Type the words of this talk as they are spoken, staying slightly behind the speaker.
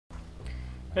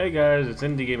Hey guys, it's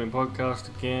Indie Gaming Podcast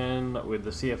again with the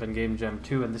CFN Gamejam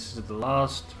 2, and this is the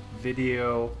last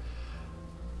video.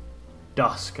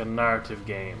 Dusk, a narrative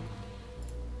game.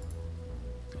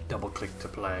 Double click to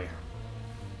play.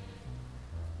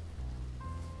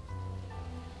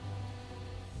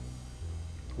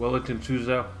 Wellington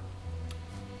Souza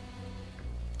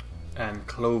and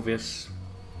Clovis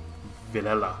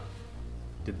Villela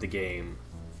did the game.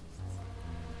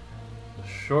 The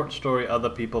short story Other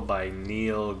People by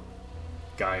Neil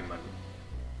Gaiman.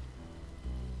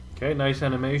 Okay, nice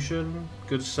animation,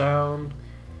 good sound.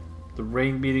 The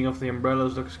rain beating off the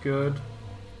umbrellas looks good.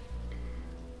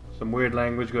 Some weird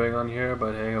language going on here,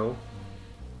 but hey ho.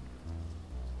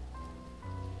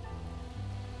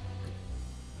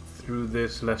 Through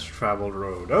this less traveled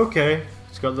road. Okay,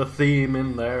 it's got the theme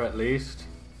in there at least.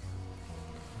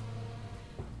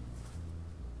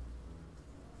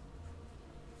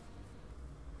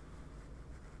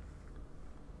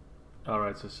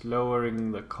 Alright, so it's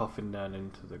lowering the coffin down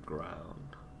into the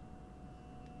ground.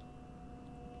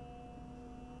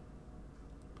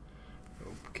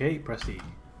 Okay, press E.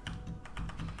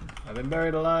 I've been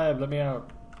buried alive, let me out.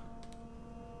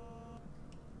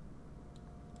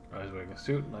 I was wearing a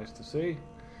suit, nice to see.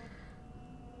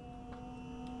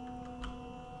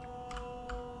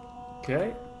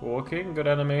 Okay, walking, good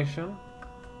animation.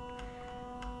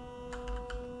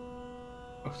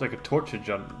 Looks like a torture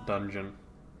dungeon.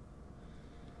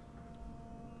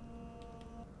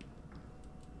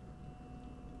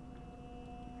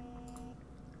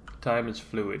 Time is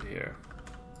fluid here.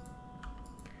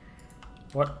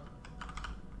 What?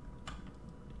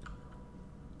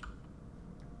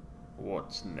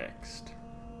 What's next?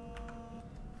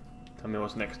 Tell me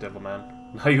what's next,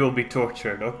 Devilman. Now you will be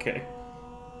tortured, okay.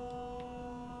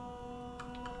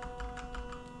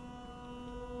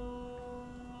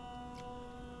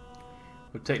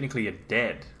 Well, technically you're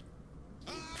dead.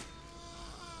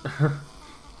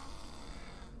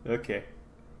 Okay.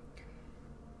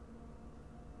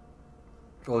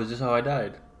 Oh, is this how I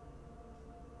died?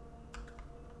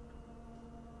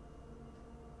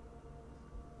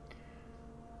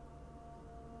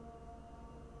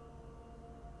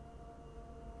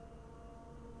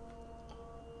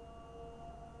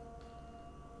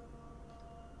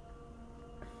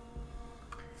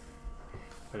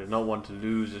 I did not want to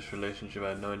lose this relationship. I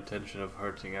had no intention of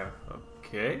hurting her.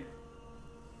 Okay.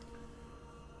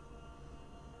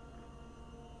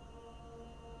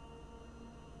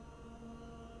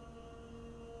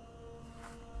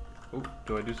 Oh,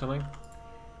 do I do something?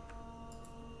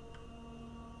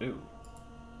 Ooh.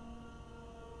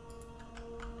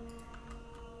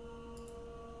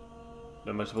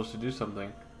 Am I supposed to do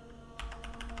something?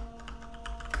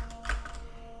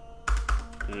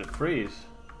 Did it freeze?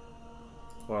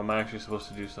 Or am I actually supposed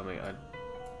to do something?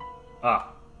 Yeah,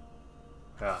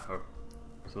 I'm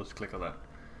supposed to click on that.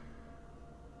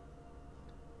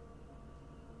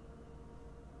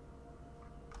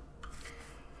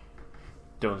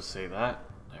 Don't say that.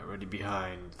 I'm already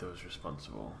behind those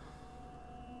responsible.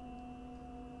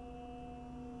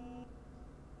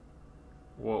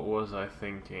 What was I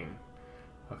thinking?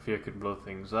 I fear I could blow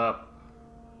things up.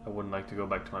 I wouldn't like to go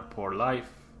back to my poor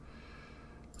life.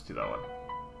 Let's do that one.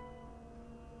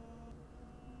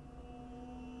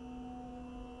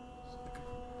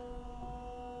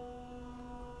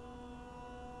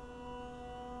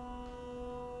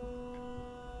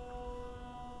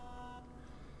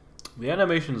 The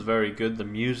animation is very good, the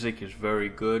music is very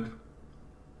good.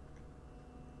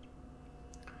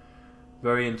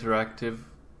 Very interactive.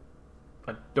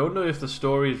 I don't know if the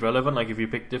story is relevant, like if you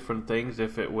pick different things,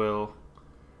 if it will...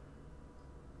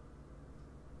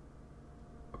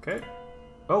 Okay.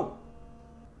 Oh!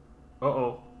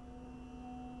 Uh-oh.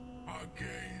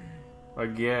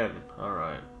 Again.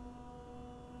 Alright.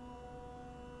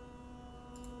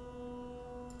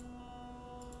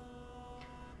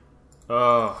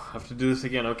 Oh, I have to do this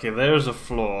again. Okay, there's a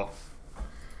flaw.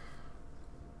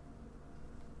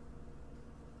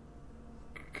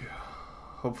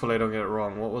 Hopefully I don't get it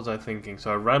wrong. What was I thinking?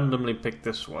 So I randomly picked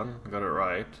this one. I got it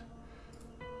right.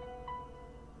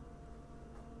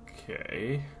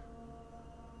 Okay.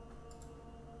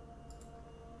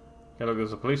 Yeah, look,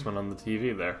 there's a policeman on the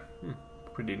TV there.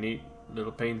 Pretty neat.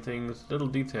 Little paintings, little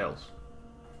details.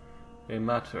 They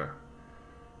matter.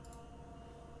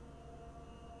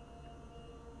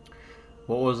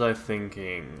 What was I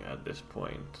thinking at this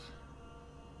point?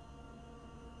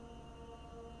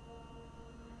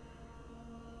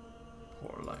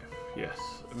 Poor life. Yes.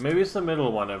 Maybe it's the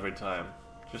middle one every time.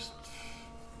 Just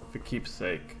for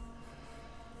keepsake.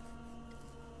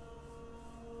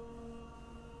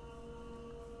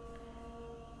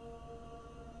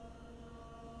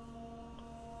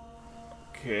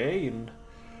 Okay, and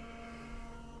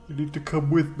you need to come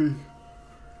with me.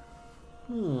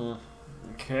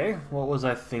 Okay, what was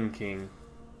I thinking?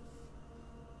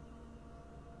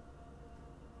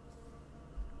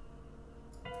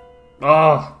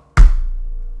 Oh!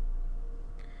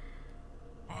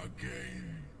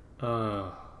 Again.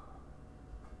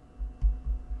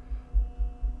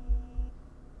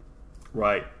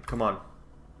 Right, come on.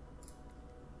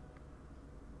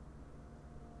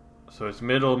 So it's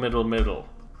middle, middle, middle.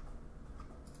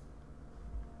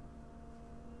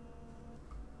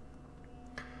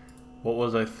 What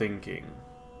was I thinking?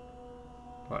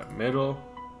 Right, middle.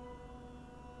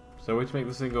 Is there a way to make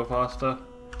this thing go faster?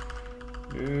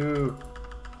 No.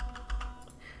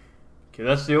 Okay,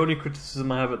 that's the only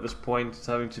criticism I have at this point, is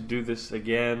having to do this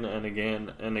again and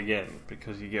again and again,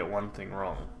 because you get one thing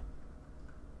wrong.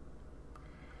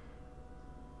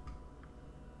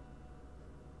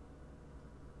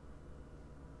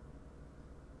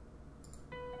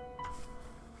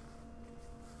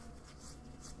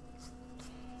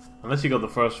 Unless you got the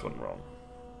first one wrong,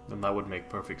 then that would make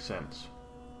perfect sense.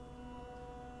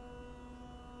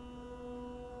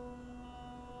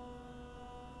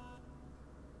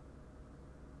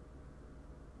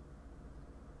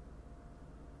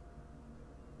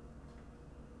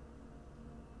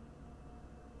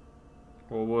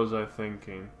 What was I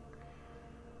thinking?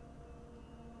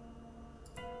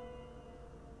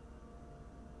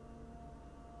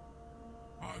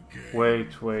 Okay.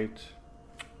 Wait.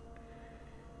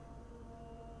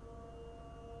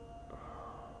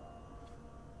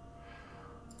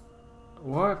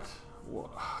 What?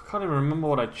 I can't even remember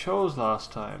what I chose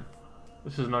last time.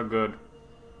 This is not good.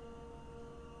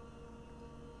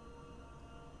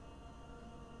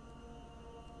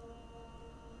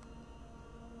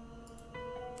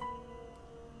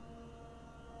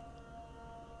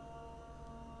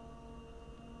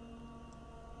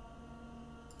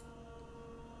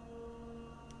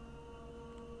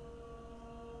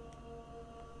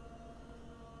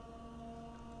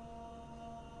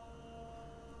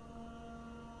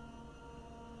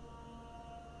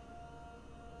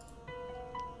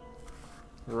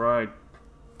 Right.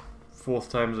 Fourth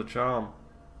time's a charm.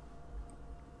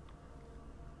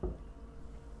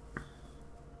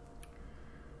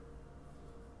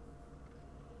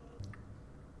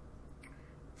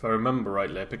 If I remember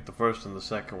rightly, I picked the first and the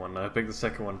second one. Now I picked the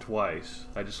second one twice.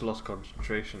 I just lost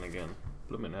concentration again.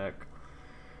 Bloomin' heck.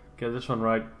 Get this one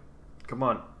right. Come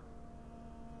on.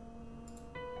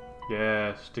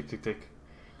 Yes, tick tick tick.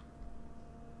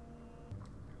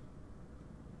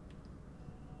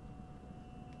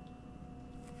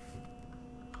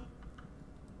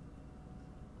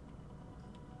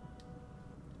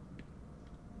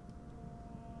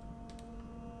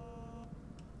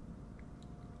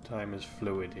 Time is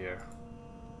fluid here.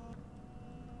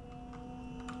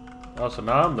 Oh, so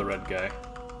now I'm the red guy.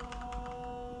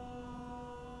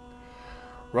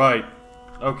 Right.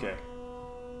 Okay.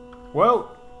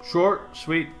 Well, short,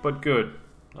 sweet, but good.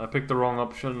 I picked the wrong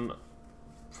option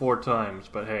 4 times,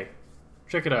 but hey.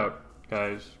 Check it out,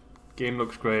 guys. Game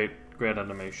looks great. Great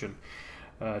animation.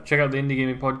 Check out the Indie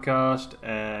Gaming Podcast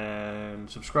and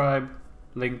subscribe.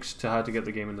 Links to how to get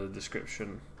the game in the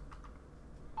description.